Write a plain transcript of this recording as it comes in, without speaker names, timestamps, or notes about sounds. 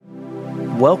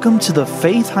welcome to the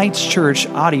Faith Heights Church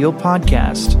audio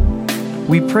podcast.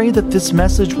 We pray that this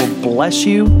message will bless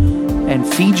you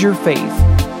and feed your faith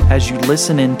as you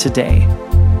listen in today.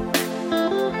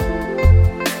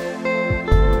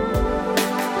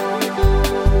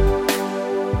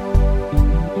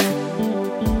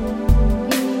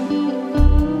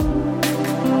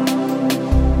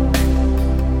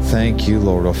 Thank you,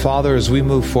 Lord. Oh, Father, as we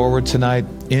move forward tonight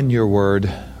in your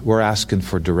word, we're asking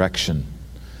for direction.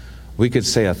 We could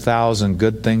say 1,000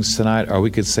 good things tonight, or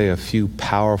we could say a few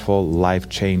powerful,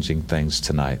 life-changing things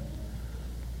tonight.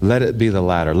 Let it be the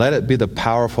latter. Let it be the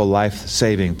powerful,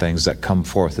 life-saving things that come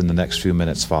forth in the next few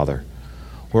minutes, Father.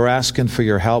 We're asking for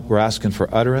your help. We're asking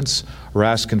for utterance. We're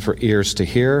asking for ears to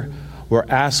hear. We're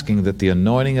asking that the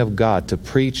anointing of God to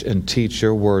preach and teach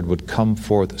your word would come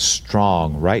forth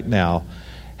strong right now.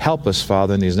 Help us,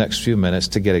 Father, in these next few minutes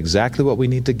to get exactly what we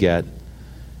need to get.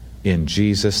 In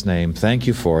Jesus' name, thank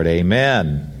you for it.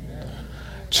 Amen.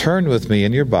 Turn with me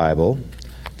in your Bible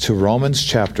to Romans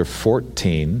chapter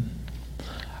 14.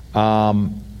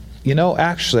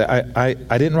 Actually, I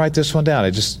didn't write this one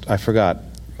down. I forgot.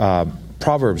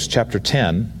 Proverbs chapter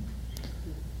 10.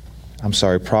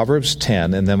 Proverbs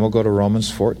 10, and then we'll go to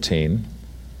Romans 14.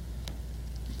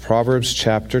 Proverbs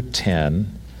chapter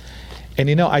 10.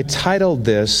 And I titled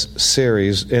this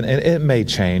series, and it may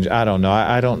change. I don't know.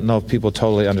 I don't know if people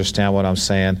totally understand what I'm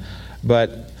saying.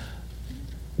 But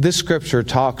this scripture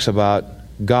talks about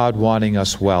God wanting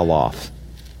us well off.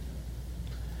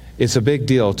 It's a big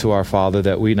deal to our Father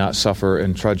that we not suffer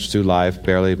and trudge through life,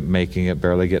 barely making it,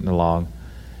 barely getting along.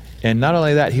 And not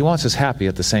only that, He wants us happy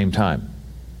at the same time.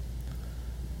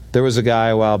 There was a guy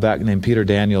a while back named Peter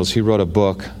Daniels. He wrote a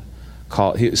book.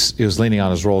 He was leaning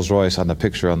on his Rolls Royce on the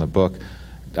picture on the book,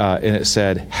 and it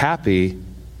said, "Happy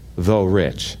though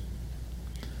rich."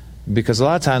 Because a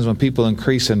lot of times when people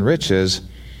increase in riches,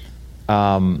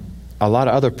 a lot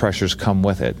of other pressures come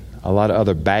with it. A lot of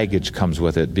other baggage comes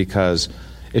with it, because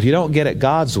if you don't get it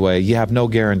God's way, you have no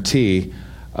guarantee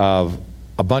of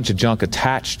a bunch of junk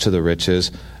attached to the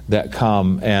riches that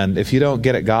come. And if you don't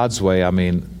get it God's way,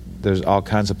 there's all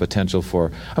kinds of potential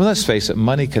for, let's face it,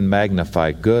 money can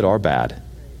magnify good or bad.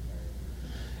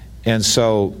 And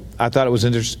so I thought it was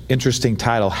an interesting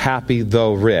title, Happy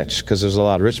Though Rich, because there's a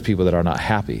lot of rich people that are not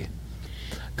happy.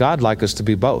 God would like us to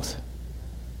be both.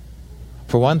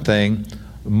 For one thing,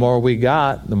 the more we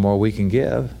got, the more we can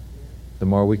give. The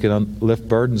more we can lift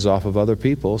burdens off of other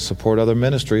people, support other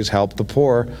ministries, help the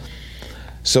poor.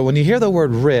 So when you hear the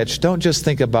word rich, don't just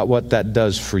think about what that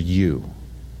does for you.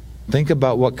 Think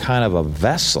about what kind of a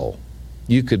vessel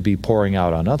you could be pouring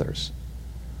out on others.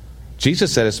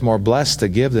 Jesus said it's more blessed to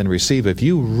give than receive. If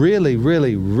you really,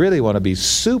 really, really want to be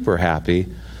super happy,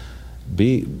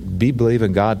 be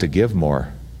believing God to give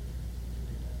more.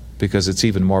 Because it's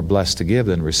even more blessed to give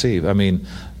than receive.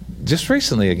 Just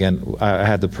recently, again, I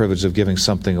had the privilege of giving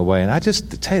something away. And I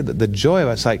just tell you, the joy of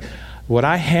it, it's like, when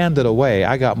I handed away,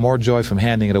 I got more joy from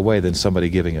handing it away than somebody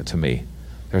giving it to me.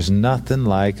 There's nothing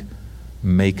like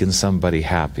making somebody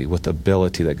happy with the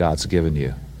ability that God's given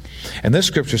you. And this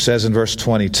scripture says in verse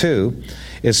 22,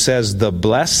 it says, the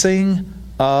blessing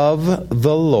of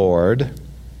the Lord,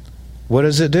 what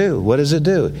does it do? What does it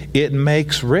do? It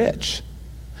makes rich.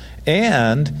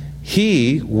 And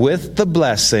He, with the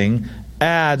blessing,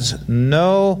 adds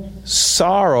no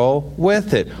sorrow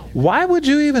with it. Why would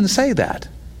you even say that?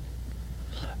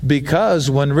 Because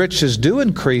when riches do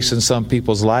increase in some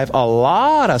people's life, a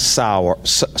lot of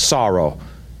sorrow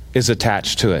is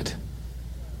attached to it.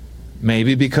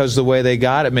 Maybe because of the way they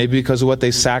got it, maybe because of what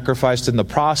they sacrificed in the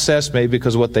process, maybe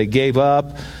because of what they gave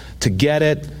up to get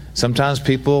it. Sometimes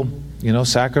people,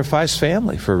 sacrifice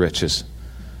family for riches.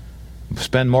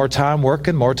 Spend more time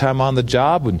working, more time on the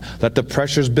job, and let the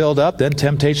pressures build up. Then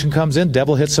temptation comes in,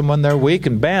 devil hits them when they're weak,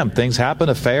 and bam, things happen,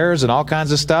 affairs and all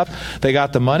kinds of stuff. They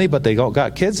got the money, but they don't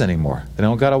got kids anymore. They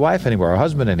don't got a wife anymore, or a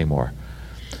husband anymore.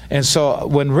 And so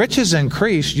when riches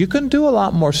increase, you can do a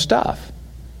lot more stuff,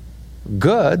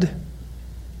 good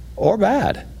or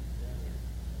bad.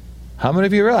 How many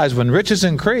of you realize when riches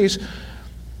increase,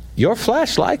 your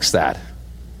flesh likes that?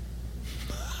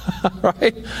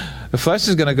 Right? The flesh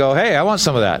is going to go, hey, I want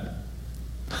some of that.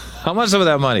 I want some of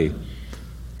that money.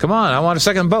 Come on, I want a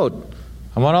second boat.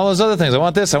 I want all those other things. I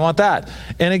want this, I want that.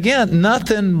 And again,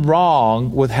 nothing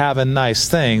wrong with having nice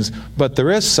things, but there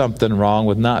is something wrong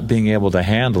with not being able to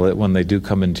handle it when they do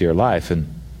come into your life.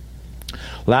 And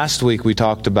last week we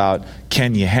talked about,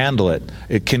 can you handle it?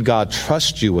 Can God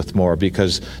trust you with more?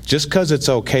 Because just because it's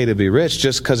okay to be rich,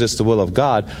 just because it's the will of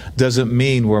God, doesn't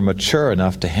mean we're mature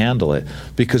enough to handle it.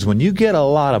 Because when you get a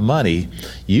lot of money,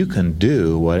 you can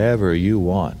do whatever you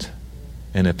want.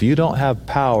 And if you don't have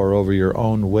power over your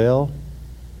own will,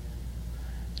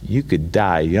 you could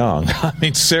die young. I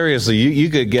mean, seriously, you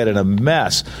could get in a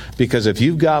mess. Because if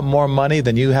you've got more money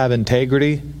than you have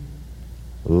integrity,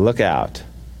 look out.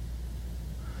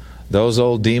 Those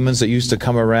old demons that used to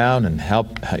come around and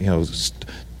help,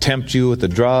 tempt you with the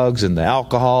drugs and the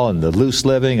alcohol and the loose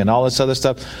living and all this other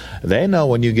stuff, they know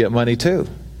when you get money too.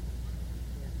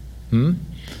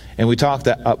 And we talked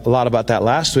a lot about that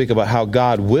last week, about how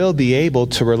God will be able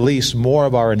to release more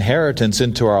of our inheritance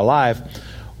into our life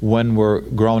when we're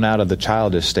grown out of the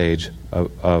childish stage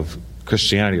of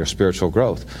Christianity or spiritual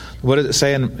growth. What does it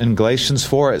say in Galatians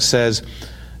 4? It says,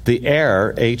 the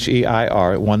heir,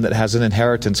 H-E-I-R, one that has an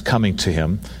inheritance coming to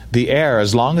him, the heir,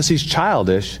 as long as he's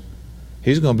childish,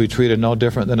 he's going to be treated no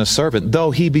different than a servant,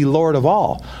 though he be Lord of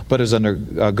all, but is under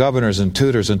governors and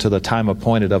tutors until the time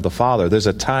appointed of the Father. There's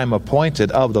a time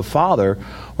appointed of the Father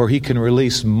where he can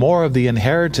release more of the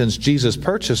inheritance Jesus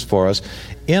purchased for us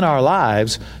in our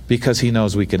lives because he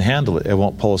knows we can handle it. It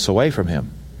won't pull us away from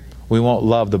him. We won't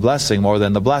love the blessing more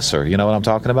than the blesser. You know what I'm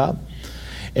talking about?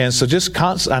 And so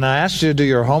and I asked you to do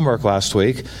your homework last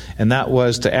week, and that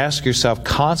was to ask yourself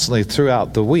constantly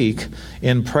throughout the week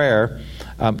in prayer,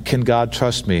 can God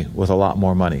trust me with a lot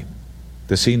more money?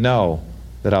 Does he know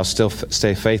that I'll still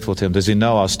stay faithful to him? Does he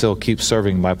know I'll still keep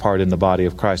serving my part in the body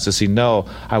of Christ? Does he know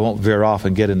I won't veer off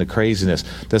and get into craziness?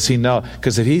 Does he know?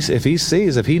 Because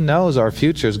if he knows our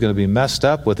future is going to be messed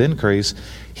up with increase,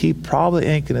 he probably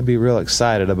ain't going to be real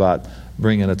excited about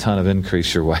bringing a ton of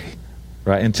increase your way,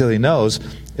 right? Until he knows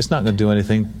it's not going to do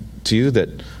anything to you that,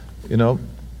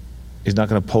 he's not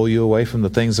going to pull you away from the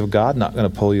things of God, not going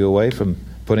to pull you away from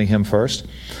putting him first.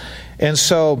 And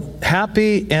so,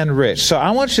 happy and rich. So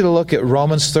I want you to look at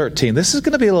Romans 13. This is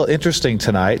going to be a little interesting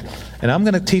tonight, and I'm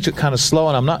going to teach it kind of slow,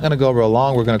 and I'm not going to go real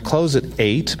long. We're going to close at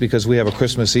 8 because we have a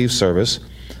Christmas Eve service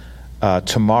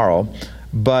tomorrow.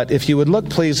 But if you would look,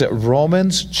 please, at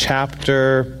Romans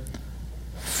chapter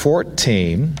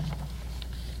 14.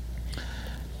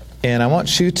 And I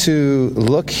want you to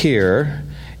look here,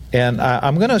 and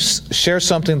I'm going to share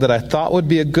something that I thought would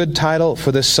be a good title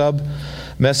for this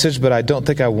sub-message, but I don't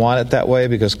think I want it that way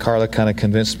because Carla kind of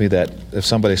convinced me that if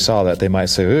somebody saw that, they might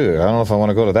say, "Ooh, I don't know if I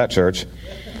want to go to that church."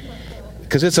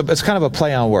 Because it's kind of a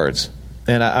play on words.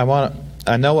 And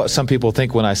I know what some people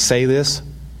think when I say this,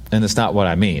 and it's not what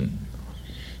I mean.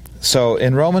 So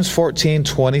in Romans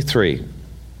 14:23,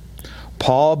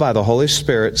 Paul, by the Holy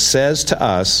Spirit, says to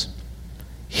us,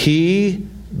 he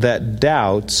that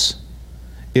doubts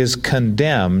is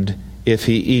condemned if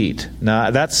he eat. Now,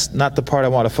 that's not the part I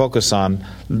want to focus on.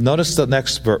 Notice the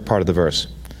next part of the verse.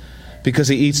 Because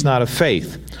he eats not of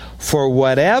faith. For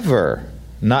whatever,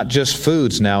 not just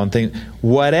foods now and things,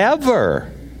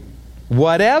 whatever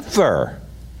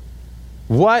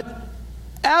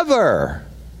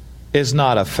is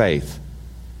not of faith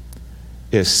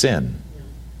is sin.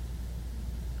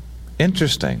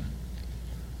 Interesting.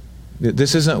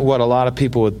 This isn't what a lot of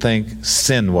people would think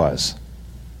sin was.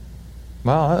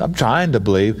 Well, I'm trying to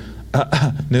believe.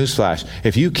 Newsflash.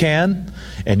 If you can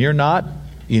and you're not,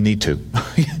 you need to.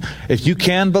 If you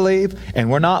can believe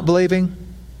and we're not believing,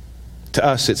 to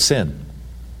us it's sin.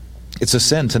 It's a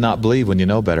sin to not believe when you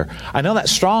know better. I know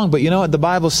that's strong, but you know what? The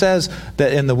Bible says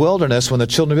that in the wilderness, when the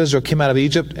children of Israel came out of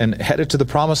Egypt and headed to the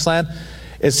promised land,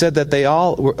 it said that they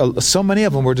all were, so many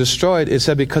of them were destroyed, it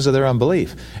said because of their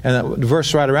unbelief. And the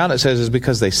verse right around it says it's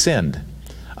because they sinned.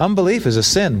 Unbelief is a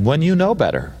sin when you know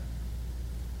better.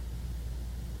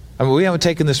 I mean, we haven't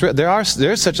taken this. There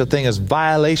is such a thing as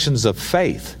violations of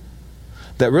faith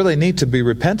that really need to be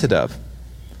repented of.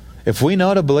 If we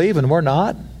know to believe and we're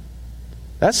not,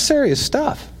 that's serious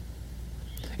stuff.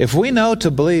 If we know to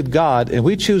believe God and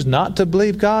we choose not to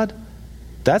believe God,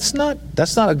 that's not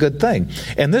a good thing.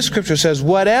 And this scripture says,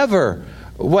 whatever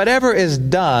is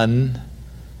done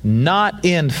not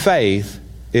in faith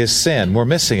is sin. We're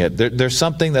missing it. There's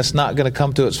something that's not going to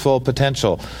come to its full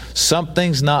potential.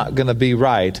 Something's not going to be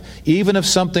right. Even if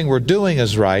something we're doing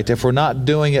is right, if we're not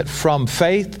doing it from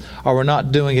faith or we're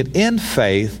not doing it in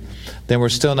faith, then we're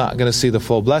still not going to see the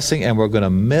full blessing and we're going to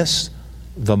miss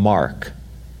the mark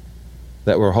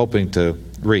that we're hoping to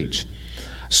reach.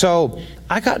 So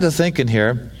I got to thinking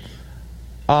here,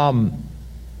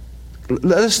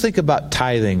 let's think about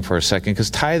tithing for a second, because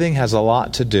tithing has a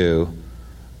lot to do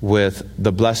with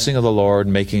the blessing of the Lord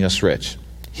making us rich.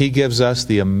 He gives us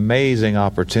the amazing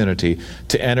opportunity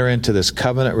to enter into this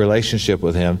covenant relationship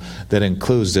with Him that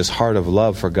includes this heart of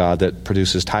love for God that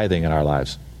produces tithing in our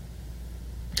lives.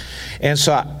 And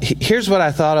so here's what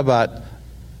I thought about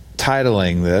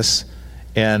titling this,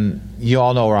 And you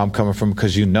all know where I'm coming from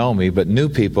because you know me, but new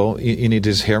people, you need to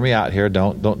just hear me out here.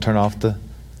 Don't turn off the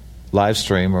live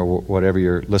stream or whatever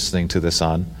you're listening to this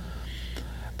on.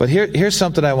 But here's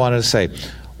something I wanted to say.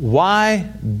 Why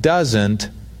doesn't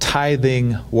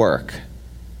tithing work?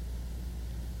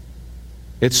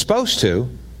 It's supposed to,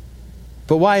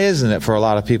 but why isn't it for a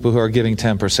lot of people who are giving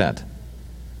 10%?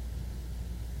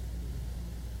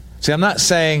 See, I'm not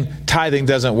saying tithing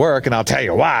doesn't work, and I'll tell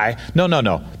you why.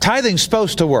 No. Tithing's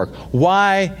supposed to work.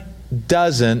 Why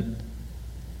doesn't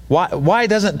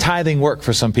tithing work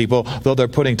for some people, though they're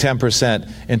putting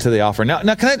 10% into the offering?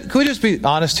 Now, can we just be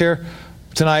honest here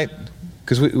tonight?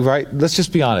 Let's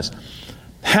just be honest.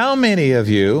 How many of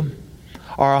you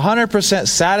are 100%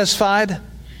 satisfied,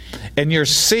 and you're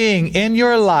seeing in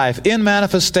your life, in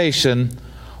manifestation,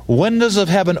 windows of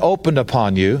heaven opened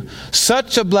upon you,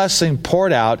 such a blessing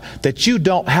poured out that you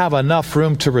don't have enough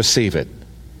room to receive it?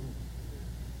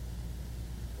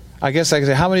 I guess I can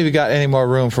say, how many of you got any more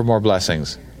room for more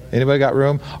blessings? Anybody got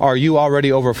room? Or are you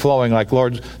already overflowing like,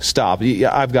 Lord, stop.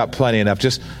 I've got plenty enough.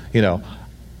 Just,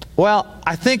 Well,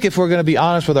 I think if we're going to be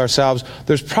honest with ourselves,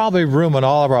 there's probably room in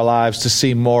all of our lives to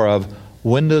see more of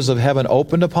windows of heaven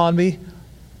opened upon me,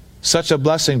 such a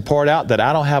blessing poured out that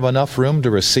I don't have enough room to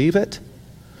receive it.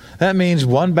 That means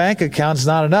one bank account's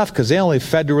not enough because they only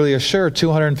federally assure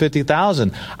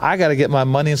 $250,000. I got to get my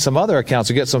money in some other accounts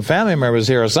or get some family members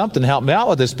here or something to help me out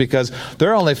with this because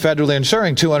they're only federally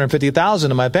insuring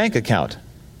 $250,000 in my bank account.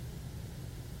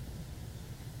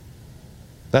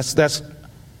 That's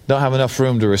don't have enough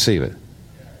room to receive it.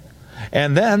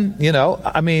 And then,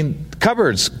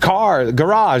 cupboards, car,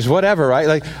 garage, whatever, right?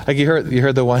 Like you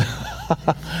heard the one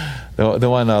the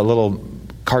one little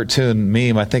cartoon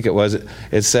meme, I think it was.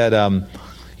 It said,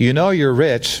 you're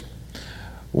rich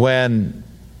when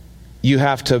you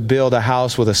have to build a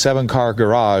house with a 7-car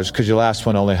garage because your last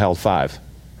one only held 5.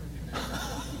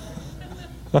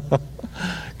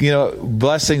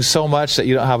 Blessing so much that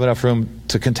you don't have enough room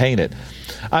to contain it.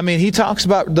 He talks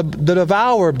about the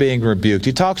devourer being rebuked.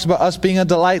 He talks about us being a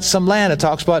delightsome land. It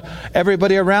talks about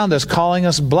everybody around us calling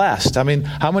us blessed.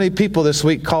 How many people this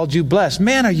week called you blessed?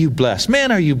 Man, are you blessed?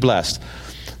 Man, are you blessed?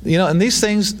 And these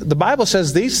things, the Bible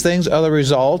says these things are the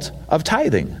result of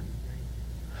tithing.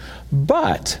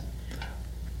 But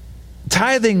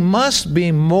tithing must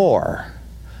be more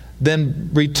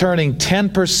than returning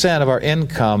 10% of our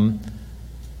income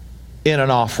in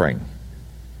an offering.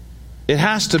 It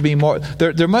has to be more.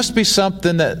 There must be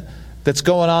something that's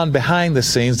going on behind the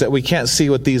scenes that we can't see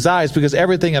with these eyes because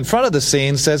everything in front of the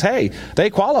scenes says, hey,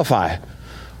 they qualify.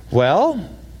 Well,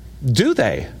 do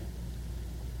they?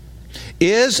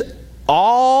 Is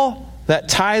all that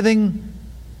tithing,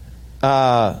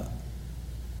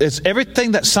 is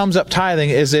everything that sums up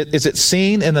tithing, is it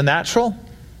seen in the natural?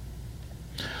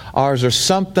 Or is there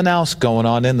something else going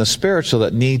on in the spiritual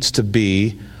that needs to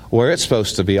be where it's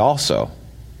supposed to be also?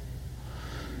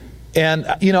 And,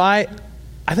 I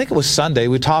think it was Sunday,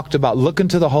 we talked about looking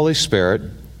to the Holy Spirit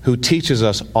who teaches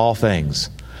us all things.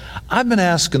 I've been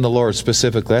asking the Lord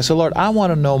specifically, I said, Lord, I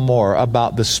want to know more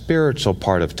about the spiritual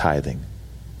part of tithing.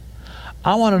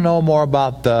 I want to know more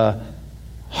about the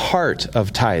heart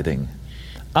of tithing.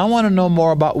 I want to know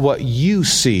more about what you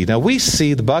see. Now, we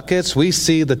see the buckets, we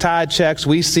see the tithe checks,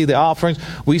 we see the offerings,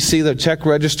 we see the check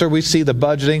register, we see the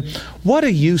budgeting. What do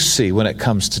you see when it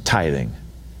comes to tithing?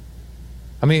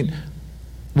 We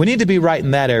need to be right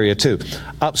in that area too.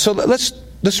 So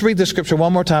let's read the scripture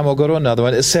one more time. We'll go to another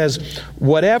one. It says,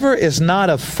 whatever is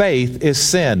not of faith is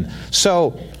sin.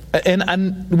 So,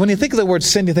 and when you think of the word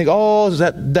sin, you think, oh, is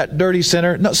that dirty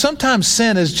sinner? No, sometimes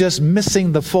sin is just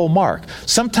missing the full mark.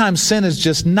 Sometimes sin is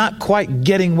just not quite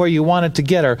getting where you want it to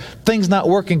get, or things not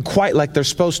working quite like they're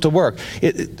supposed to work.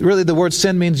 Really, the word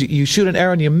sin means you shoot an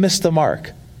arrow and you miss the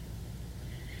mark.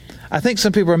 I think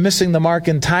some people are missing the mark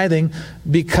in tithing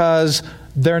because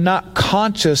they're not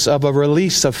conscious of a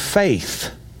release of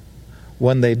faith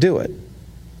when they do it.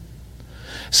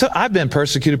 So I've been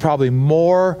persecuted probably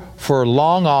more for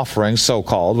long offerings,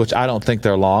 so-called, which I don't think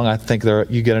they're long. I think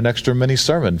you get an extra mini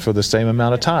sermon for the same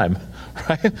amount of time,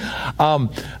 right?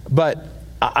 But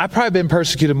I've probably been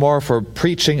persecuted more for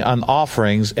preaching on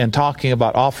offerings and talking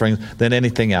about offerings than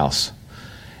anything else.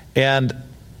 And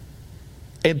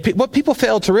what people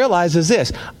fail to realize is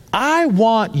this: I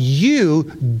want you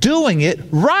doing it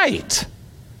right.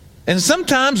 And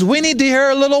sometimes we need to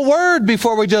hear a little word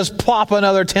before we just plop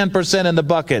another 10% in the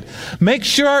bucket. Make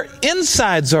sure our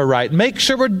insides are right. Make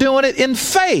sure we're doing it in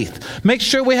faith. Make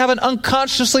sure we haven't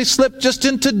unconsciously slipped just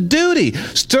into duty.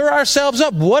 Stir ourselves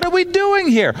up. What are we doing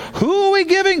here? Who are we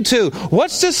giving to?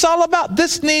 What's this all about?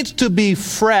 This needs to be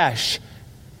fresh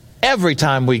every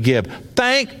time we give.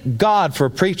 Thank God for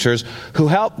preachers who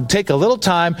help take a little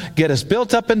time, get us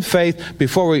built up in faith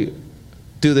before we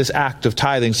do this act of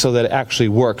tithing so that it actually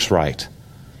works right.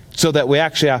 So that we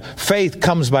actually have faith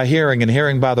comes by hearing and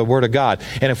hearing by the Word of God.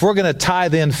 And if we're going to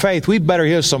tithe in faith, we better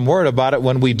hear some word about it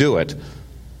when we do it.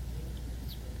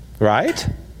 Right?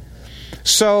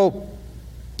 So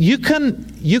you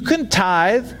can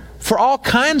tithe for all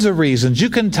kinds of reasons. You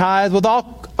can tithe with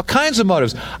all kinds of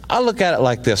motives. I look at it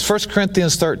like this. 1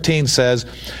 Corinthians 13 says,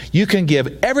 you can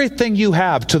give everything you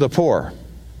have to the poor.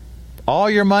 All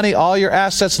your money, all your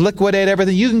assets, liquidate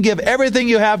everything. You can give everything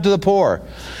you have to the poor.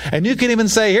 And you can even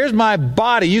say, here's my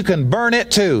body. You can burn it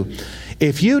too.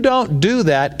 If you don't do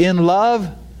that in love,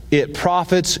 it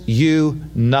profits you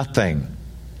nothing.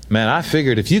 Man, I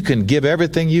figured if you can give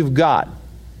everything you've got,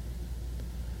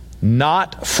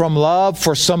 not from love,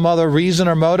 for some other reason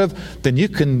or motive, then you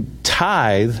can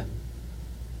tithe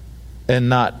and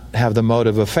not have the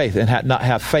motive of faith and not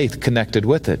have faith connected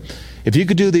with it. If you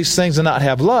could do these things and not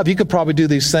have love, you could probably do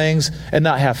these things and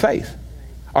not have faith,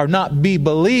 or not be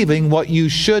believing what you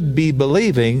should be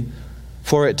believing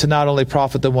for it to not only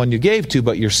profit the one you gave to,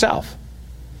 but yourself.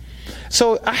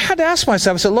 So I had to ask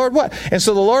myself, I said, Lord, what? And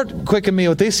so the Lord quickened me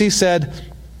with this. He said,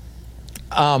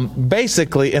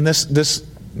 basically, in this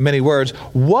many words,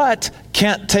 what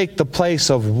can't take the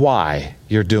place of why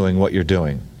you're doing what you're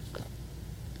doing?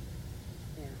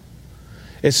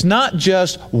 It's not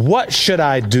just, what should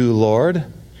I do, Lord?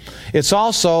 It's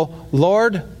also,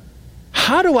 Lord,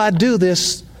 how do I do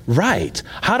this right?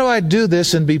 How do I do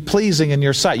this and be pleasing in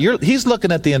your sight? He's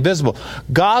looking at the invisible.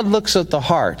 God looks at the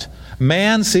heart.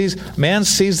 Man sees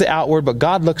the outward, but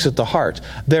God looks at the heart.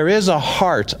 There is a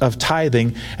heart of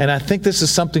tithing, and I think this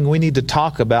is something we need to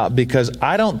talk about, because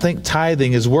I don't think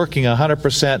tithing is working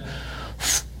 100%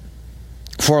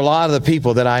 for a lot of the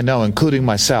people that I know, including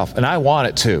myself, and I want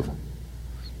it to.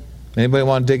 Anybody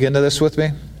want to dig into this with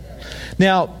me?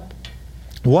 Now,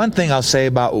 one thing I'll say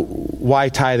about why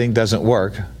tithing doesn't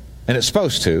work, and it's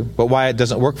supposed to, but why it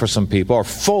doesn't work for some people, or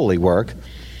fully work,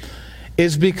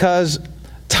 is because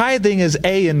tithing is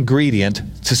an ingredient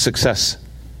to success.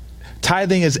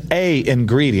 Tithing is an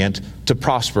ingredient to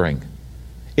prospering.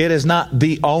 It is not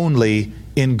the only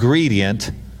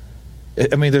ingredient.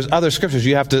 I mean, there's other scriptures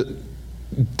you have to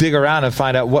dig around and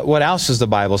find out what else does the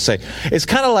Bible say. It's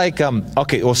kind of like,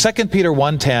 2 Peter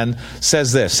 1:10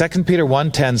 says this. 2 Peter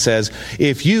 1:10 says,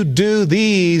 if you do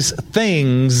these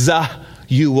things,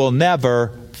 you will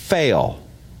never fail.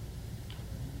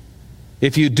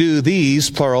 If you do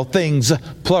these, plural, things,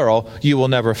 plural, you will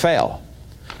never fail.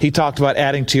 He talked about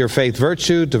adding to your faith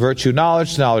virtue, to virtue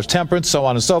knowledge, to knowledge temperance, so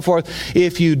on and so forth.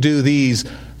 If you do these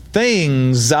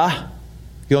things,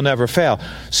 you'll never fail.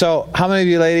 So how many of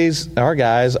you ladies or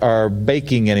guys are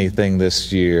baking anything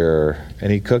this year?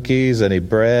 Any cookies, any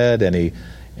bread, any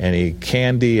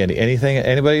candy, anything?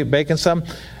 Anybody baking some?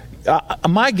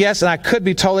 My guess, and I could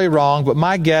be totally wrong, but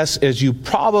my guess is you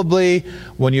probably,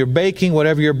 when you're baking,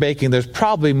 whatever you're baking, there's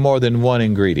probably more than one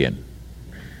ingredient.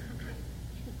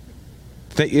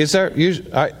 Is there?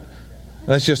 All right,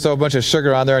 let's just throw a bunch of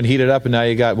sugar on there and heat it up, and now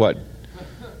you got what?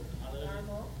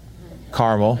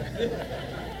 Caramel.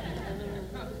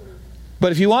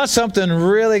 But if you want something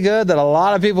really good that a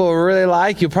lot of people will really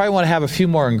like, you probably want to have a few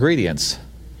more ingredients.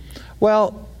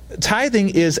 Well, tithing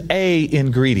is an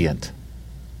ingredient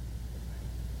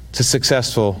to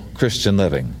successful Christian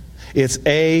living. It's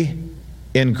an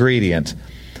ingredient.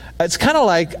 It's kind of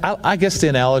like, I guess the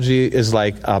analogy is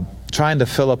like trying to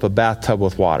fill up a bathtub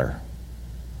with water.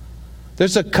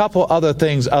 There's a couple other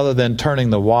things other than turning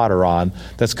the water on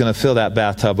that's going to fill that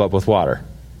bathtub up with water.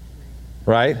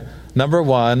 Right? Number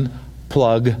one,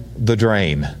 plug the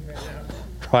drain.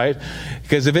 Right?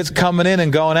 Because if it's coming in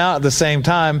and going out at the same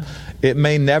time, it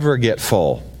may never get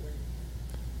full.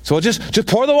 So just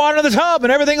pour the water in the tub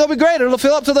and everything will be great. It'll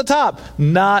fill up to the top.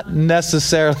 Not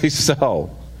necessarily so.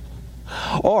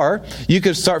 Or you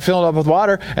could start filling it up with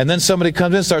water, and then somebody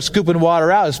comes in and starts scooping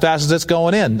water out as fast as it's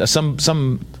going in.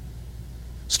 Some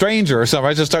stranger or something,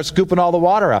 right? Just start scooping all the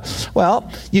water out.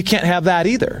 Well, you can't have that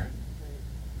either.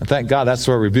 And thank God that's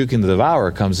where rebuking the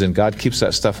devourer comes in. God keeps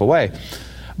that stuff away.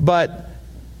 But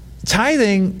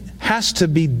tithing has to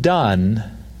be done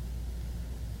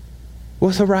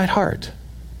with the right heart.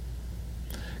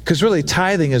 Because really,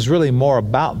 tithing is really more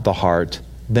about the heart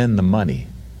than the money.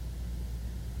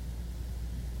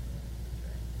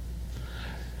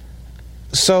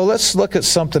 So let's look at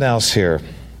something else here.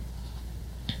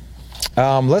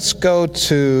 Let's go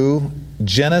to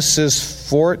Genesis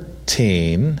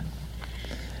 14.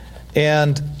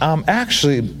 And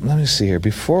actually, let me see here.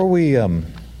 Before we read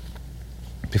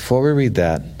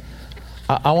that,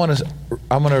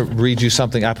 I'm going to read you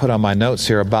something I put on my notes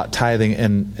here about tithing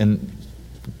and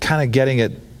kind of getting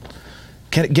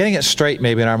it straight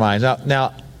maybe in our minds.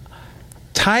 Now,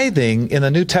 tithing in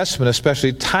the New Testament,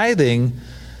 especially tithing,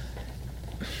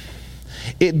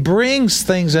 it brings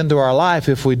things into our life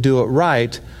if we do it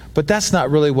right, but that's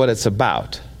not really what it's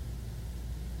about.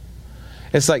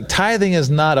 It's like tithing is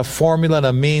not a formula and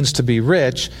a means to be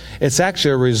rich. It's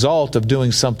actually a result of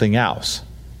doing something else.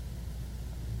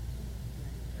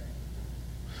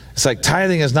 It's like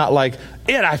tithing is not like,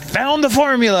 I found the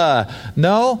formula.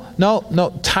 No.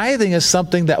 Tithing is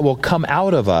something that will come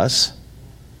out of us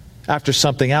after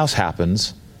something else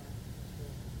happens.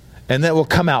 And that will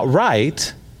come out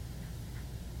right.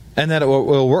 And then it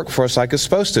will work for us like it's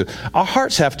supposed to. Our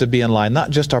hearts have to be in line,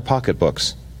 not just our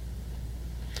pocketbooks.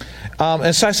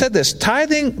 And so I said this,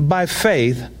 tithing by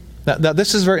faith, now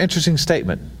this is a very interesting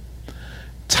statement.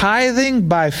 Tithing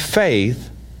by faith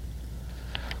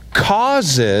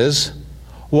causes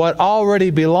what already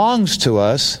belongs to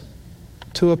us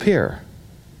to appear.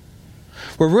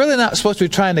 We're really not supposed to be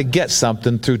trying to get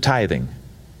something through tithing.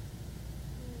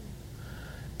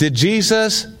 Did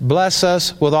Jesus bless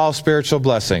us with all spiritual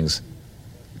blessings?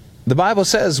 The Bible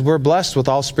says we're blessed with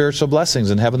all spiritual blessings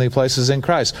in heavenly places in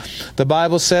Christ. The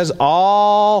Bible says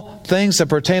all things that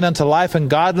pertain unto life and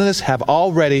godliness have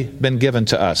already been given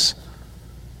to us.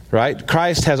 Right?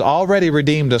 Christ has already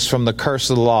redeemed us from the curse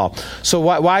of the law. So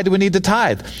why do we need to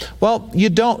tithe? Well, you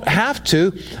don't have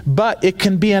to, but it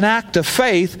can be an act of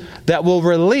faith that will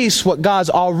release what God's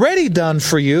already done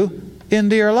for you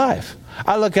into your life.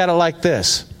 I look at it like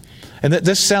this. And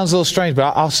this sounds a little strange,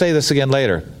 but I'll say this again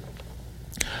later.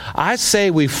 I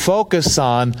say we focus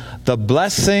on the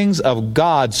blessings of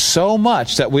God so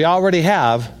much that we already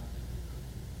have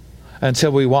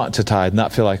until we want to tithe,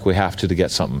 not feel like we have to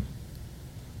get something.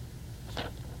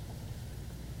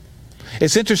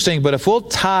 It's interesting, but if we'll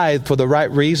tithe for the right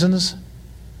reasons,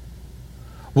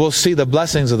 we'll see the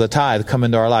blessings of the tithe come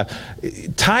into our life.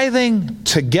 Tithing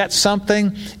to get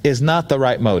something is not the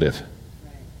right motive.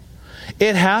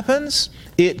 It happens,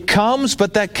 it comes,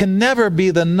 but that can never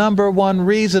be the number one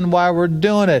reason why we're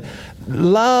doing it.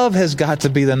 Love has got to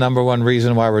be the number one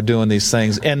reason why we're doing these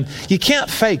things, and you can't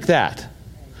fake that.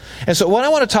 And so what I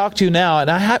want to talk to you now,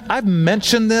 and I've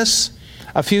mentioned this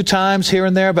a few times here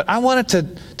and there, but I wanted to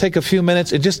take a few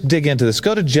minutes and just dig into this.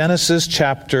 Go to Genesis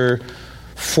chapter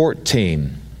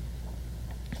 14.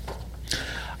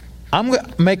 I'm going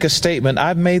to make a statement.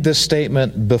 I've made this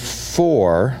statement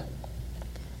before,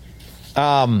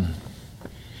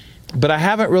 but I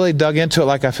haven't really dug into it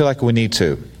like I feel like we need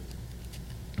to.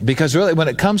 Because really, when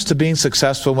it comes to being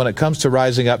successful, when it comes to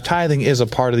rising up, tithing is a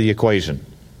part of the equation.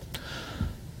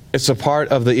 It's a part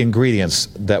of the ingredients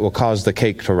that will cause the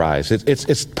cake to rise.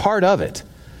 It's part of it.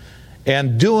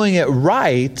 And doing it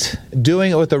right,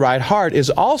 doing it with the right heart, is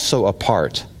also a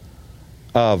part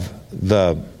of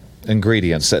the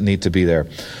ingredients that need to be there.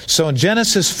 So in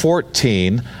Genesis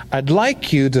 14, I'd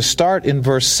like you to start in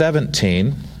verse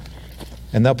 17,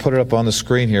 and they'll put it up on the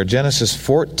screen here. Genesis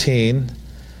 14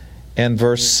 and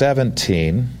verse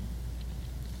 17.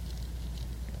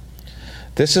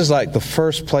 This is like the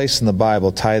first place in the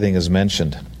Bible tithing is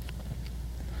mentioned.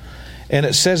 And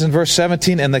it says in verse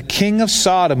 17, "And the king of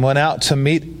Sodom went out to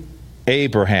meet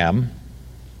Abraham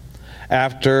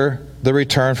after the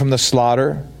return from the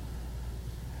slaughter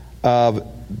of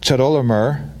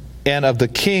Chedorlaomer, and of the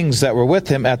kings that were with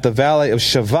him at the valley of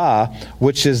Shavah,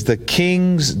 which is the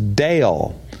king's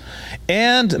dale.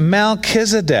 And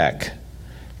Melchizedek,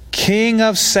 king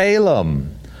of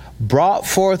Salem, brought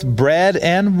forth bread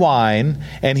and wine,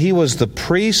 and he was the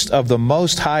priest of the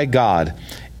Most High God.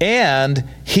 And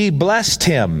he blessed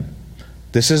him."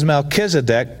 This is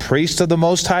Melchizedek, priest of the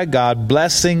Most High God,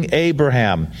 blessing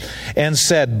Abraham, and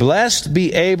said, "Blessed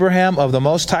be Abraham of the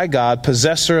Most High God,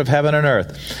 possessor of heaven and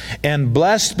earth. And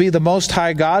blessed be the Most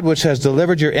High God, which has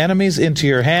delivered your enemies into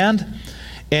your hand."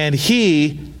 And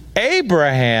he,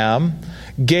 Abraham,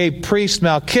 gave priest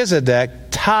Melchizedek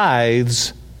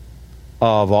tithes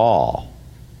of all.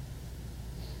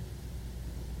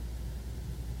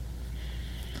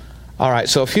 All right,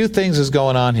 so a few things is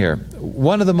going on here.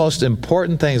 One of the most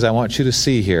important things I want you to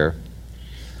see here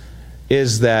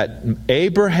is that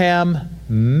Abraham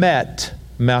met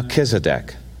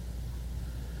Melchizedek.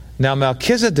 Now,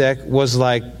 Melchizedek was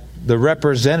like the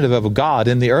representative of God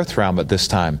in the earth realm at this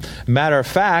time. Matter of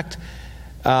fact,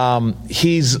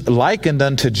 he's likened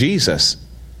unto Jesus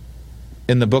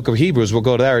in the book of Hebrews. We'll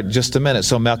go there in just a minute.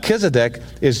 So Melchizedek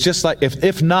is just like,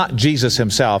 if not Jesus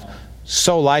himself,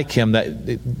 so like him that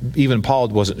even Paul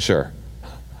wasn't sure.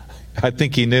 I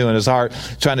think he knew in his heart,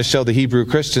 trying to show the Hebrew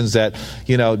Christians that,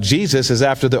 Jesus is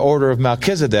after the order of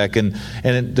Melchizedek. And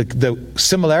the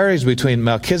similarities between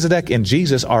Melchizedek and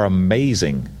Jesus are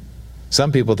amazing.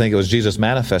 Some people think it was Jesus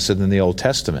manifested in the Old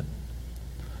Testament.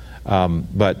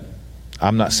 But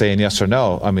I'm not saying yes or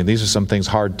no. I mean, these are some things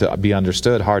hard to be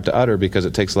understood, hard to utter, because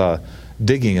it takes a lot of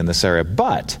digging in this area.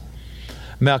 But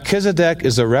Melchizedek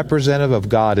is a representative of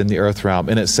God in the earth realm.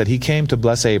 And it said he came to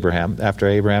bless Abraham after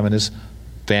Abraham and his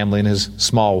family and his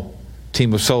small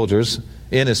team of soldiers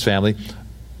in his family,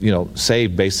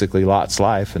 saved basically Lot's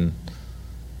life. And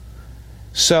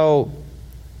so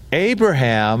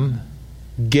Abraham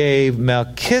gave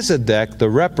Melchizedek, the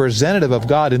representative of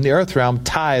God in the earth realm,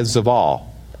 tithes of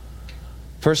all.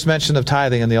 First mention of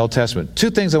tithing in the Old Testament. Two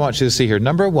things I want you to see here.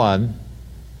 Number one,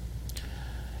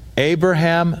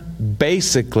 Abraham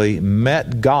basically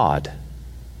met God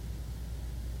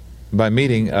by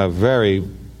meeting a very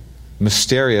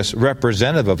mysterious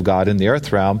representative of God in the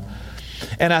earth realm.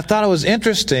 And I thought it was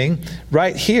interesting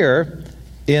right here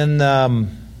in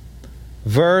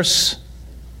verse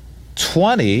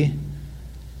 20,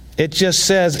 it just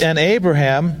says, and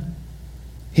Abraham,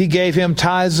 he gave him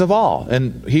tithes of all.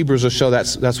 And Hebrews will show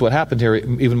that's what happened here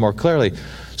even more clearly.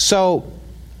 So,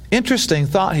 interesting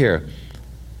thought here.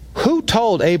 Who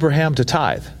told Abraham to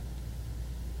tithe?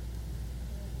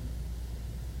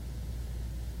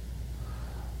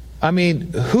 I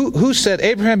mean, who said,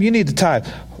 Abraham, you need to tithe?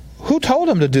 Who told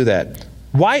him to do that?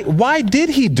 Why did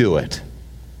he do it?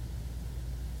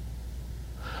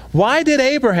 Why did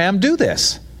Abraham do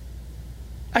this?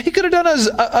 He could have done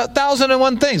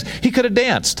 1,001 things. He could have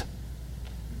danced.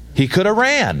 He could have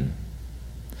ran.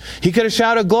 He could have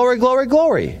shouted, glory, glory,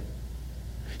 glory.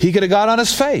 He could have got on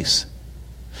his face.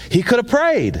 He could have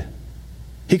prayed.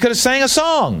 He could have sang a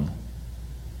song.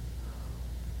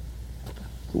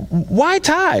 Why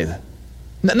tithe?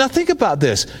 Now think about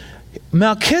this.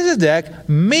 Melchizedek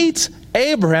meets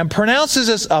Abraham, pronounces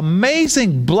this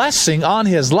amazing blessing on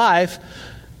his life,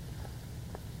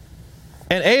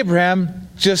 and Abraham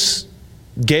just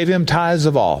gave him tithes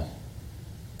of all.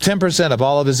 10% of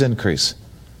all of his increase.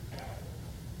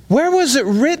 Where was it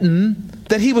written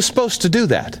that he was supposed to do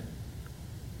that?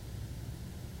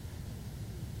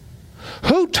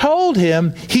 Who told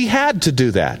him he had to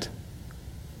do that?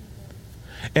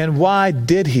 And why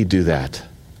did he do that?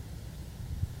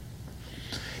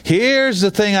 Here's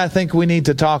the thing I think we need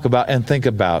to talk about and think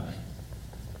about.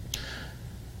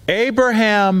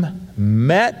 Abraham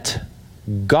met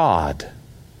God,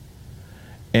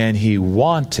 and he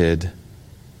wanted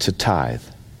to tithe.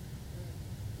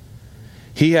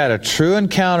 He had a true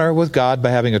encounter with God by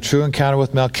having a true encounter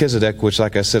with Melchizedek, which,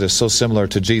 like I said, is so similar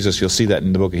to Jesus. You'll see that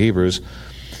in the book of Hebrews.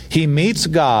 He meets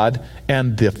God,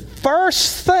 and the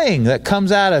first thing that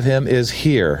comes out of him is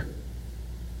here.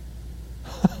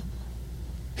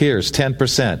 Here's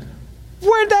 10%.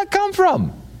 Where'd that come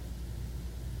from?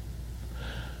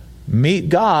 Meet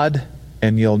God,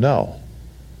 and you'll know.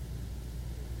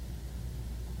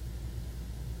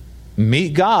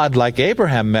 Meet God like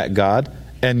Abraham met God,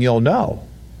 and you'll know.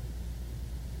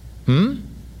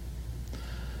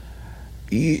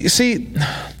 You see,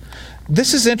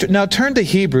 this is interesting. Now turn to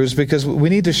Hebrews, because we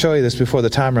need to show you this before the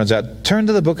time runs out. Turn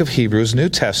to the book of Hebrews, New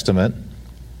Testament.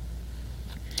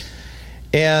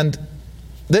 And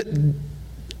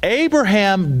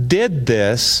Abraham did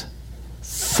this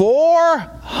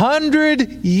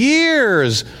 400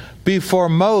 years before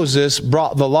Moses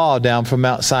brought the law down from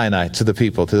Mount Sinai to the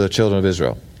people, to the children of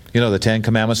Israel. You know, the Ten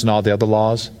Commandments and all the other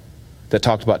laws that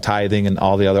talked about tithing and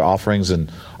all the other offerings and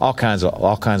all kinds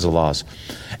of laws.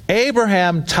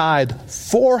 Abraham tithed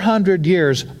 400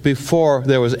 years before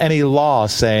there was any law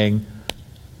saying,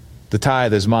 the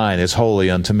tithe is mine, it's holy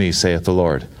unto me, saith the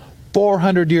Lord.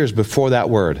 400 years before that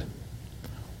word.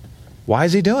 Why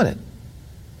is he doing it?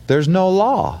 There's no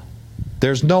law.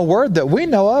 There's no word that we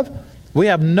know of. We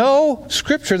have no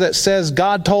scripture that says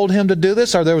God told him to do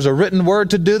this or there was a written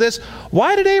word to do this.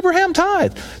 Why did Abraham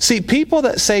tithe? See, people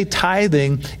that say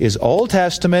tithing is Old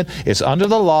Testament, it's under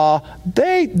the law,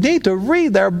 they need to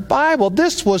read their Bible.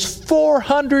 This was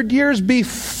 400 years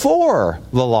before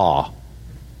the law.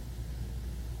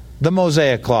 The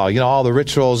Mosaic law, all the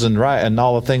rituals and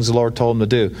all the things the Lord told him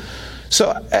to do.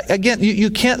 So again, you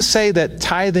can't say that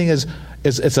tithing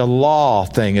is a law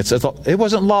thing. It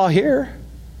wasn't law here.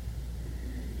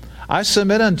 I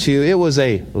submit unto you, it was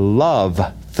a love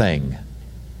thing.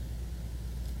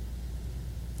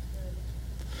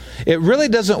 It really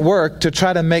doesn't work to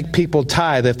try to make people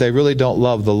tithe if they really don't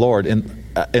love the Lord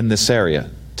in this area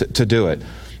to do it.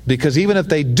 Because even if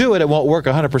they do it, it won't work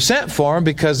 100% for them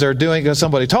because they're doing it because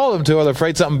somebody told them to, or they're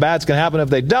afraid something bad's going to happen if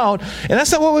they don't. And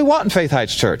that's not what we want in Faith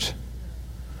Heights Church.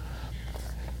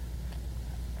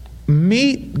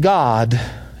 Meet God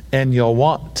and you'll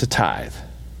want to tithe.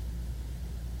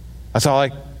 That's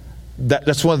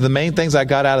one of the main things I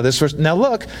got out of this verse. Now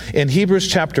look in Hebrews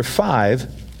chapter 5,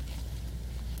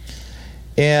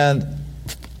 and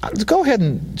go ahead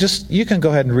and you can go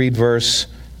ahead and read verse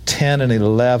 10 and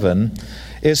 11.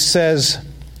 It says,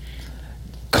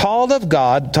 called of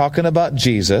God, talking about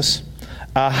Jesus,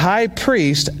 a high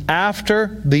priest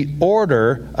after the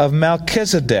order of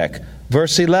Melchizedek.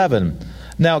 Verse 11.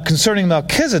 Now concerning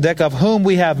Melchizedek, of whom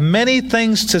we have many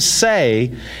things to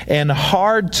say and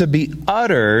hard to be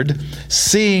uttered,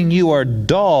 seeing you are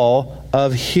dull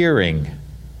of hearing.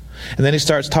 And then he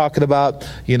starts talking about,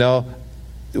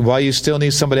 while you still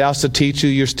need somebody else to teach you,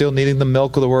 you're still needing the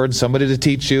milk of the word and somebody to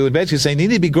teach you. And basically saying you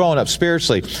need to be growing up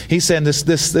spiritually. He's saying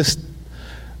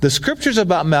the scriptures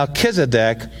about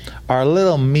Melchizedek are a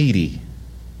little meaty.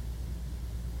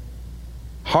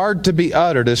 Hard to be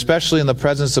uttered, especially in the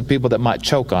presence of people that might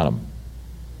choke on them.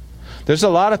 There's a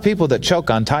lot of people that choke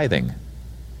on tithing.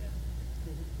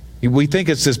 We think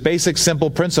it's this basic, simple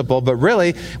principle, but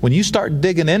really, when you start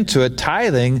digging into it,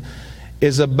 tithing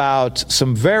is about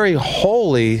some very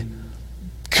holy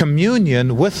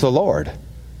communion with the Lord.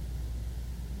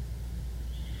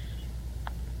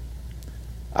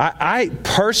 I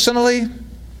personally,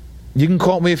 you can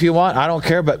quote me if you want, I don't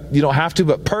care, but you don't have to,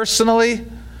 but personally,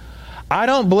 I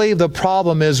don't believe the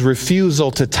problem is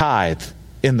refusal to tithe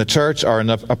in the church or in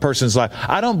a person's life.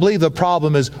 I don't believe the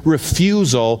problem is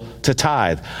refusal to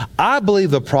tithe. I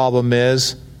believe the problem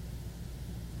is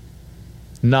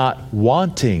not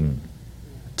wanting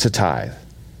to tithe.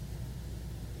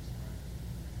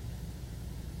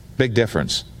 Big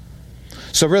difference.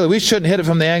 So really, we shouldn't hit it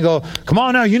from the angle, come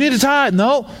on now, you need to tithe.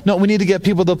 No, we need to get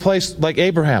people to a place like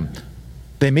Abraham.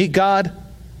 They meet God,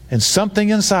 and something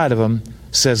inside of them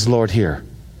says, Lord, here,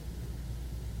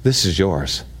 this is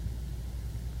yours.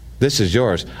 This is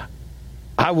yours.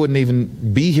 I wouldn't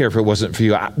even be here if it wasn't for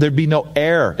you. There'd be no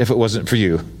air if it wasn't for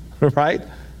you, right?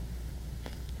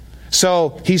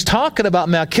 So he's talking about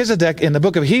Melchizedek in the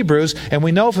book of Hebrews, and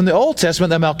we know from the Old Testament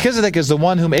that Melchizedek is the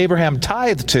one whom Abraham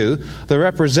tithed to, the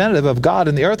representative of God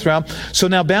in the earth realm. So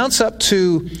now bounce up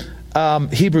to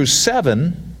Hebrews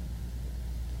 7.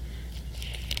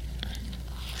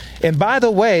 And by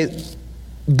the way,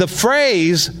 the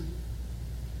phrase,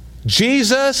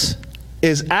 Jesus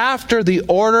is after the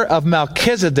order of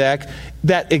Melchizedek,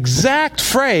 that exact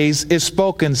phrase is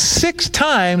spoken 6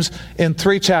 times in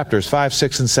 3 chapters, 5,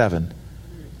 6, and 7.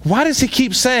 Why does he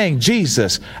keep saying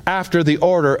Jesus after the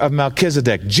order of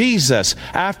Melchizedek? Jesus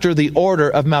after the order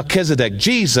of Melchizedek.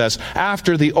 Jesus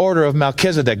after the order of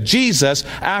Melchizedek. Jesus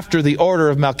after the order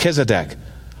of Melchizedek.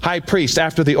 High priest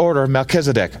after the order of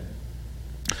Melchizedek.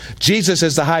 Jesus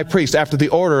is the high priest after the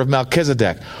order of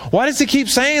Melchizedek. Why does he keep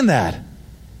saying that?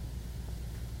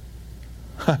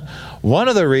 One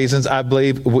of the reasons I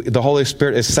believe the Holy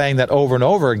Spirit is saying that over and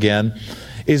over again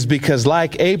is because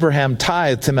like Abraham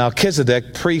tithed to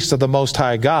Melchizedek, priest of the Most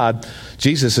High God,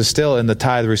 Jesus is still in the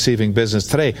tithe receiving business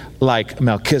today, like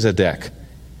Melchizedek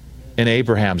in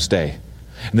Abraham's day.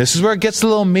 And this is where it gets a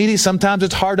little meaty. Sometimes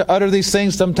it's hard to utter these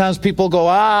things. Sometimes people go,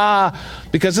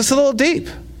 because it's a little deep.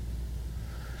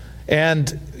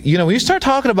 And, when you start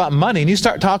talking about money and you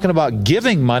start talking about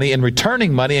giving money and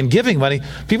returning money and giving money,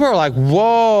 people are like,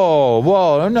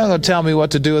 whoa, I'm not going to tell me what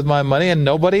to do with my money, and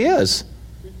nobody is.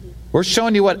 We're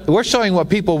showing you what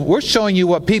people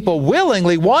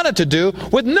willingly wanted to do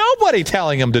with nobody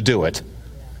telling them to do it.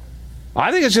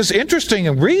 I think it's just interesting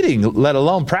in reading, let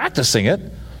alone practicing it.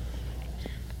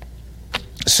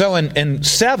 So in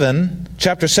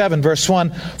chapter 7, verse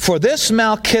 1, for this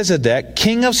Melchizedek,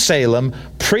 king of Salem,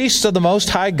 priest of the Most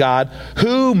High God,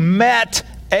 who met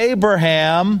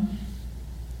Abraham,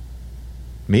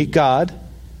 meet God,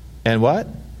 and what?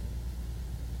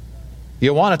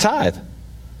 You want to tithe.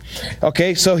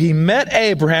 Okay, so he met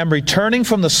Abraham returning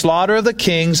from the slaughter of the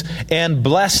kings and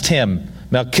blessed him.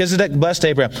 Melchizedek blessed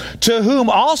Abraham, to whom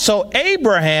also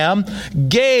Abraham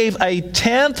gave a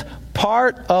 10th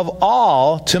part of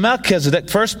all to Melchizedek,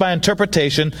 first by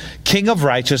interpretation, king of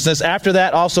righteousness, after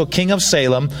that also king of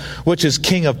Salem, which is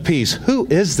king of peace. Who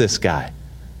is this guy?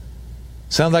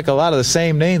 Sounds like a lot of the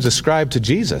same names ascribed to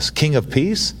Jesus. King of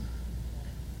peace?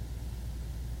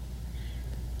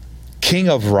 King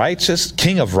of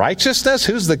righteousness?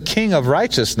 Who's the king of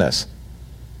righteousness?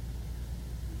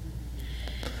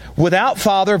 Without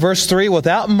father, verse 3,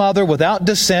 without mother, without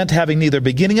descent, having neither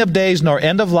beginning of days nor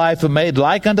end of life, but made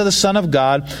like unto the Son of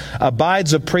God,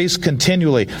 abides a priest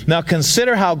continually. Now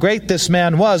consider how great this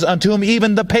man was, unto whom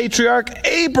even the patriarch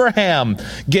Abraham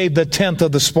gave the tenth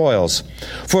of the spoils.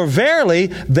 For verily,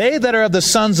 they that are of the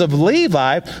sons of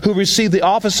Levi, who receive the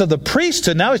office of the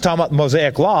priesthood, now he's talking about the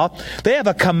Mosaic law, they have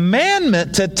a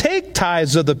commandment to take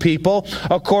tithes of the people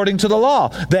according to the law,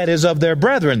 that is of their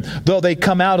brethren, though they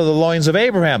come out of the loins of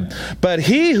Abraham. But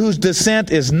he whose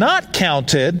descent is not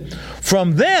counted,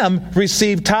 from them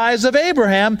received tithes of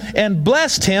Abraham, and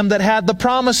blessed him that had the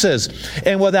promises.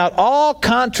 And without all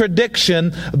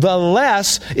contradiction, the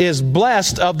less is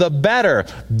blessed of the better.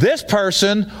 This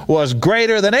person was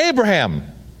greater than Abraham.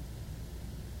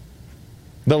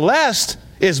 The less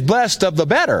is blessed of the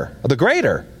better, of the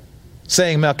greater,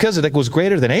 saying Melchizedek was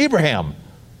greater than Abraham.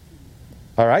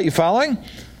 All right, you following?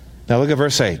 Now look at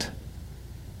verse 8.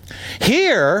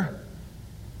 Here,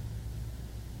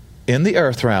 in the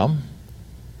earth realm,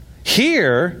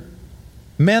 here,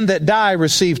 men that die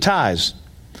receive tithes.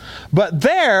 But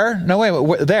there, no wait,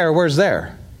 where's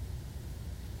there?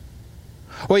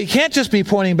 Well, you can't just be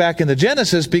pointing back into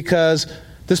Genesis because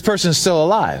this person's still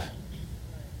alive.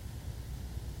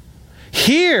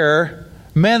 Here,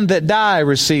 men that die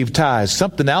receive tithes.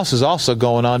 Something else is also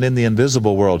going on in the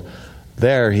invisible world.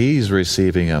 There, he's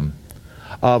receiving them.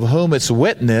 Of whom it's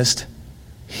witnessed,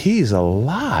 he's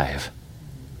alive.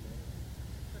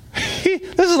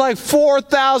 This is like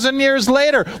 4,000 years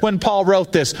later when Paul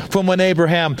wrote this, from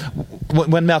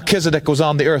when Melchizedek was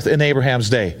on the earth in Abraham's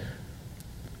day.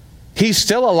 He's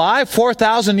still alive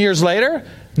 4,000 years later?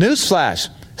 Newsflash,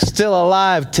 still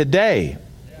alive today.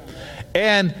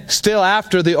 And still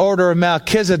after the order of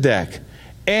Melchizedek.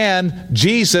 And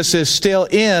Jesus is still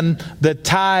in the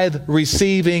tithe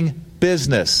receiving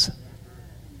business.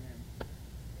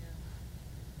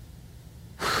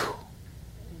 Whew.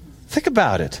 Think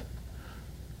about it.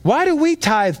 Why do we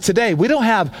tithe today? We don't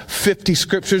have 50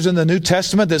 scriptures in the New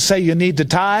Testament that say you need to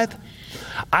tithe.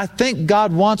 I think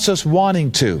God wants us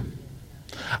wanting to.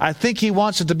 I think He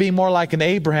wants it to be more like in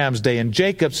Abraham's day and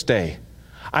Jacob's day.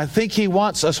 I think He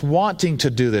wants us wanting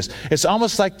to do this. It's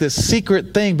almost like this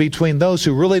secret thing between those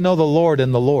who really know the Lord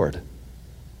and the Lord.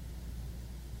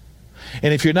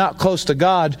 And if you're not close to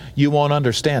God, you won't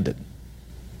understand it.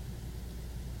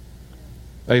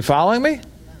 Are you following me?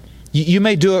 You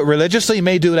may do it religiously, you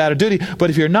may do it out of duty, but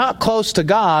if you're not close to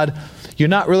God, you're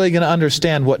not really going to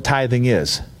understand what tithing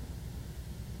is.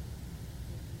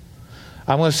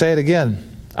 I'm going to say it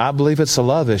again. I believe it's a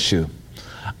love issue.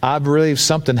 I believe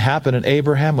something happened in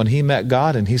Abraham when he met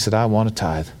God and he said, I want to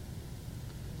tithe.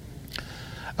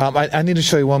 I need to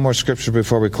show you one more scripture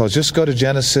before we close. Just go to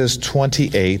Genesis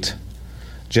 28.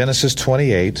 Genesis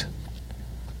 28.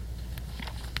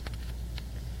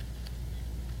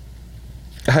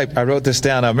 I wrote this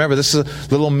down. Now remember, this is a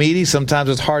little meaty. Sometimes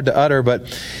it's hard to utter.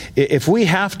 But if we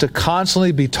have to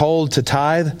constantly be told to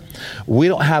tithe, we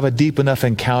don't have a deep enough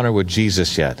encounter with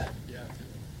Jesus yet.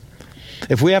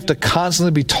 If we have to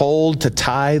constantly be told to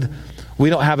tithe, we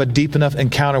don't have a deep enough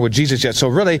encounter with Jesus yet. So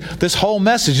really, this whole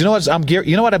message, you know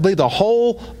what I believe the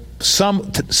whole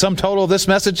sum total of this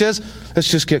message is? Let's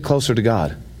just get closer to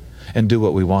God and do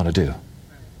what we want to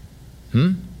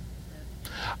do.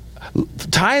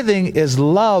 Tithing is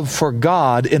love for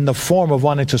God in the form of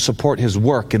wanting to support His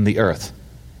work in the earth.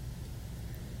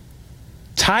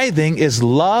 Tithing is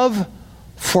love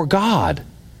for God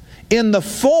in the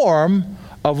form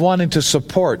of wanting to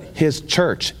support His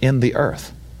church in the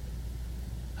earth.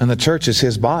 And the church is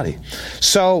His body.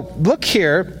 So look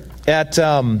here at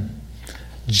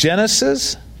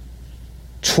Genesis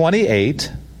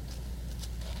 28.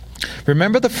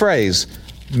 Remember the phrase,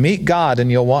 meet God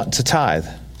and you'll want to tithe.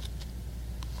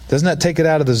 Doesn't that take it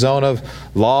out of the zone of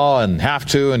law and have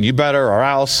to and you better or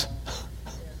else?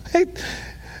 Hey,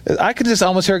 I could just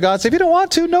almost hear God say, if you don't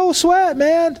want to, no sweat,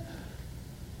 man.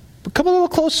 But come a little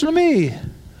closer to me.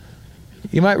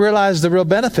 You might realize the real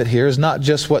benefit here is not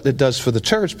just what it does for the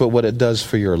church, but what it does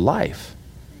for your life.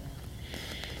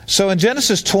 So in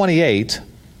Genesis 28,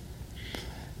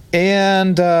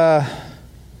 and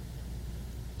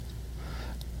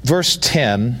verse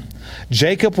 10,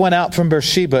 Jacob went out from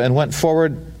Beersheba and went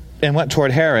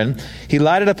toward Haran. He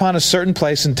lighted upon a certain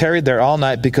place and tarried there all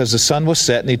night because the sun was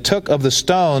set. And he took of the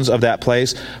stones of that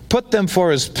place, put them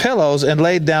for his pillows, and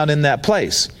laid down in that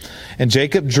place. And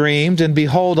Jacob dreamed, and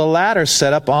behold, a ladder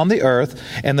set up on the earth,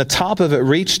 and the top of it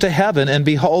reached to heaven, and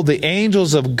behold, the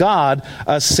angels of God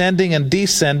ascending and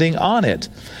descending on it.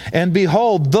 And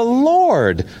behold, the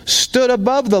Lord stood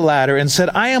above the ladder and said,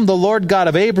 I am the Lord God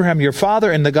of Abraham your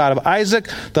father, and the God of Isaac.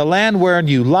 The land wherein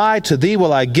you lie, to thee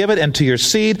will I give it, and to your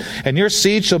seed, and your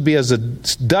seed shall be as the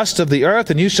dust of the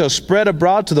earth, and you shall spread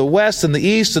abroad to the west and the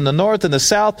east and the north and the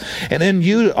south, and in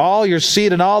you all your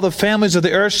seed and all the families of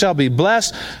the earth shall be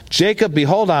blessed. Jacob,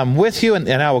 behold, I am with you, and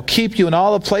I will keep you in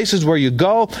all the places where you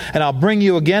go, and I'll bring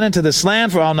you again into this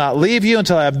land, for I'll not leave you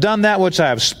until I have done that which I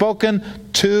have spoken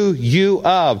to you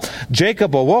of.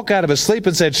 Jacob awoke out of his sleep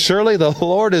and said, surely the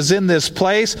Lord is in this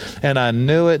place, and I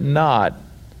knew it not.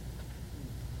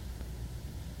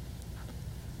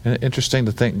 Isn't it interesting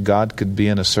to think God could be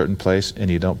in a certain place and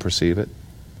you don't perceive it?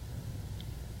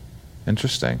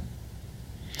 Interesting.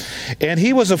 And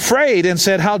he was afraid and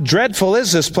said, how dreadful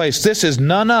is this place? This is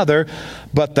none other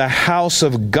but the house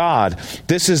of God.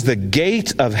 This is the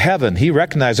gate of heaven. He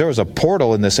recognized there was a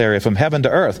portal in this area from heaven to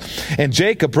earth. And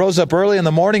Jacob rose up early in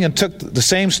the morning and took the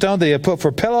same stone that he had put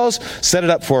for pillows, set it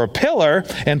up for a pillar,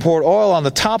 and poured oil on the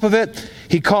top of it.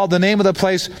 He called the name of the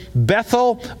place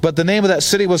Bethel, but the name of that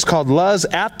city was called Luz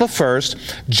at the first.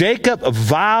 Jacob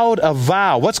vowed a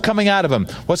vow. What's coming out of him?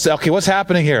 What's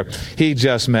happening here? He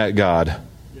just met God.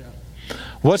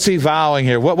 What's he vowing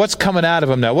here? What's coming out of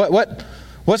him now?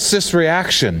 What's this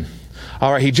reaction?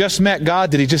 All right, he just met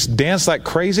God. Did he just dance like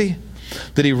crazy?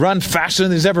 Did he run faster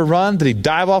than he's ever run? Did he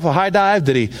dive off a high dive?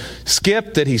 Did he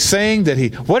skip? Did he sing?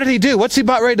 What did he do? What's he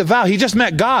about ready to vow? He just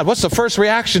met God. What's the first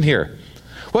reaction here?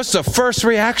 What's the first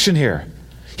reaction here?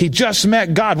 He just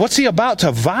met God. What's he about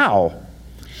to vow?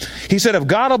 He said, if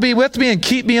God will be with me and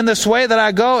keep me in this way that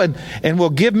I go, and will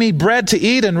give me bread to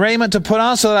eat and raiment to put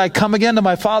on, so that I come again to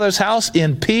my father's house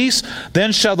in peace,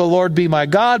 then shall the Lord be my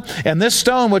God. And this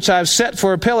stone which I have set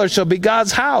for a pillar shall be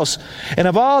God's house. And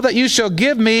of all that you shall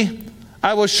give me,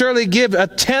 I will surely give a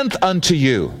tenth unto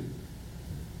you.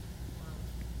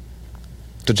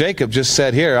 So Jacob just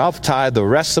said, here, I'll tithe the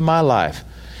rest of my life.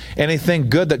 Anything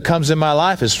good that comes in my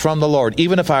life is from the Lord.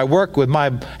 Even if I work with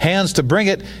my hands to bring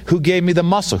it, who gave me the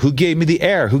muscle? Who gave me the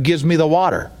air? Who gives me the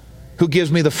water? Who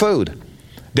gives me the food?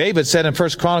 David said in 1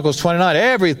 Chronicles 29,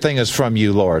 everything is from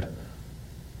you, Lord.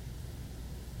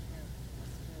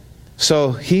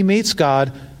 So he meets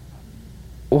God.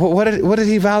 What did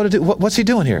he vow to do? What's he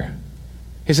doing here?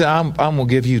 He said, I'm going to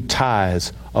give you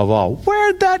tithes of all.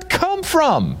 Where'd that come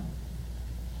from?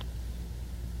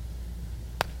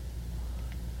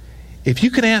 If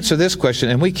you can answer this question,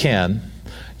 and we can,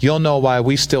 you'll know why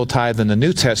we still tithe in the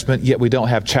New Testament, yet we don't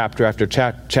have chapter after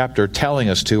chapter telling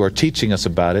us to or teaching us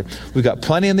about it. We've got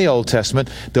plenty in the Old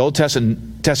Testament. The Old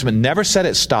Testament never said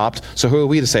it stopped, so who are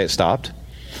we to say it stopped?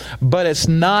 But it's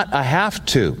not a have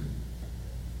to.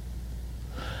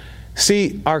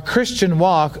 See, our Christian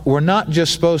walk, we're not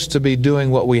just supposed to be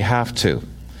doing what we have to.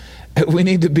 We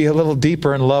need to be a little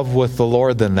deeper in love with the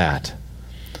Lord than that.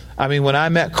 I mean, when I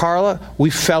met Carla,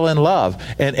 we fell in love.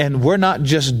 And we're not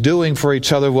just doing for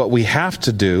each other what we have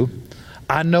to do.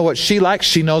 I know what she likes.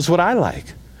 She knows what I like.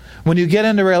 When you get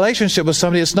into a relationship with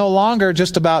somebody, it's no longer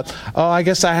just about, oh, I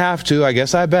guess I have to. I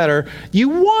guess I better. You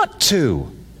want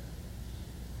to.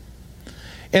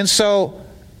 And so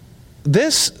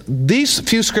these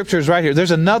few scriptures right here,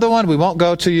 there's another one we won't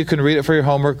go to. You can read it for your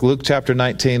homework. Luke chapter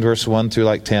 19, verse 1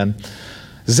 through 10.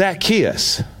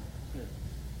 Zacchaeus,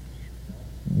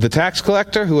 the tax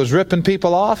collector who was ripping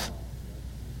people off.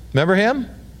 Remember him?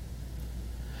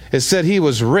 It said he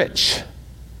was rich.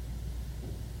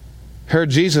 Heard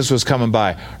Jesus was coming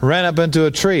by. Ran up into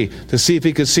a tree to see if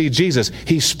he could see Jesus.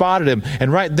 He spotted him.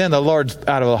 And right then the Lord,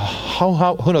 out of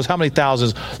who knows how many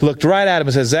thousands, looked right at him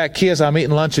and said, Zacchaeus, I'm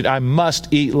eating lunch. I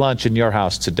must eat lunch in your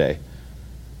house today.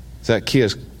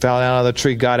 Zacchaeus fell down out of the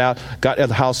tree, got out, got at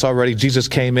the house already. Jesus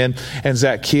came in, and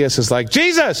Zacchaeus is like,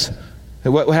 Jesus!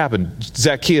 What happened?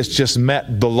 Zacchaeus just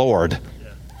met the Lord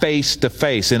face to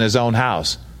face in his own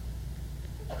house.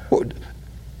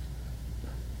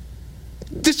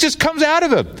 This just comes out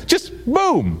of him. Just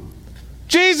boom.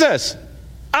 Jesus,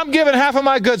 I'm giving half of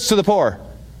my goods to the poor.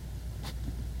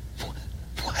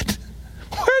 What?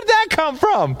 Where did that come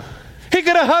from? He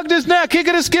could have hugged his neck. He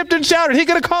could have skipped and shouted. He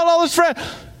could have called all his friends.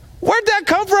 Where'd that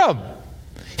come from?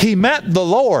 He met the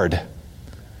Lord.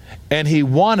 And he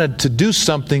wanted to do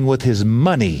something with his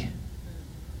money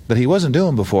that he wasn't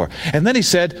doing before. And then he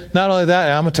said, not only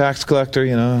that, I'm a tax collector,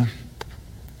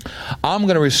 I'm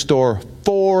going to restore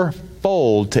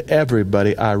fourfold to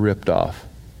everybody I ripped off.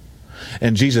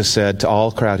 And Jesus said to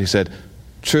all the crowd, he said,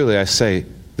 truly I say,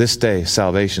 this day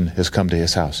salvation has come to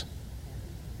his house.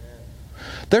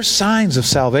 There's signs of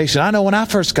salvation. I know when I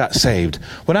first got saved,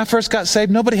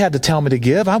 nobody had to tell me to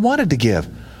give. I wanted to give.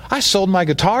 I sold my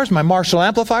guitars, my Marshall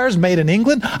amplifiers made in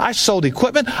England. I sold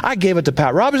equipment. I gave it to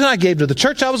Pat Robertson. I gave to the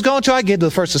church I was going to. I gave to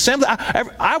the First Assembly.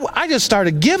 I just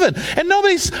started giving. And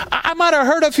I might have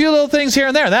heard a few little things here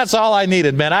and there. That's all I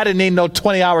needed, man. I didn't need no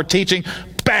 20-hour teaching.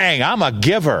 Bang, I'm a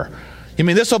giver. You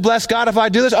mean this will bless God if I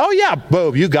do this? Oh yeah,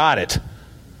 boom, you got it.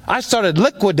 I started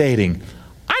liquidating.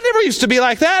 I never used to be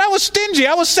like that. I was stingy.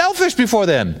 I was selfish before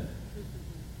then.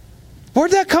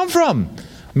 Where'd that come from?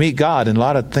 Meet God and a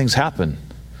lot of things happen.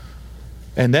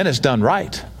 And then it's done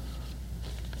right.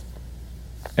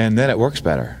 And then it works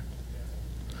better.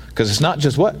 Because it's not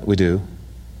just what we do.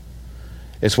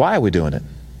 It's why are we doing it?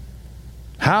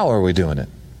 How are we doing it?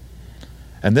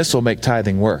 And this will make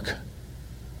tithing work.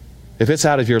 If it's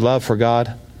out of your love for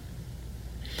God,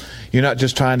 you're not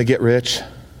just trying to get rich.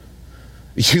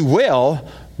 You will,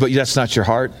 but that's not your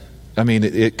heart. I mean,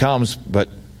 it comes, but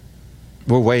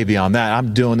we're way beyond that.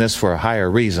 I'm doing this for a higher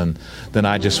reason than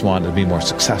I just want to be more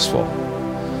successful.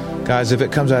 Guys, if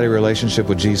it comes out of your relationship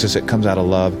with Jesus, it comes out of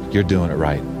love, you're doing it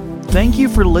right. Thank you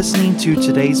for listening to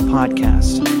today's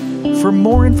podcast. For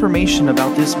more information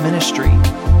about this ministry,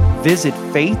 visit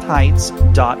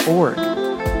faithheights.org.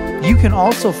 You can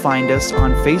also find us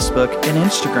on Facebook and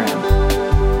Instagram.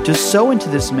 To sow into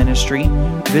this ministry,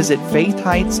 visit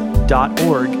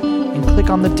faithheights.org and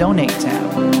click on the Donate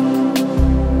tab.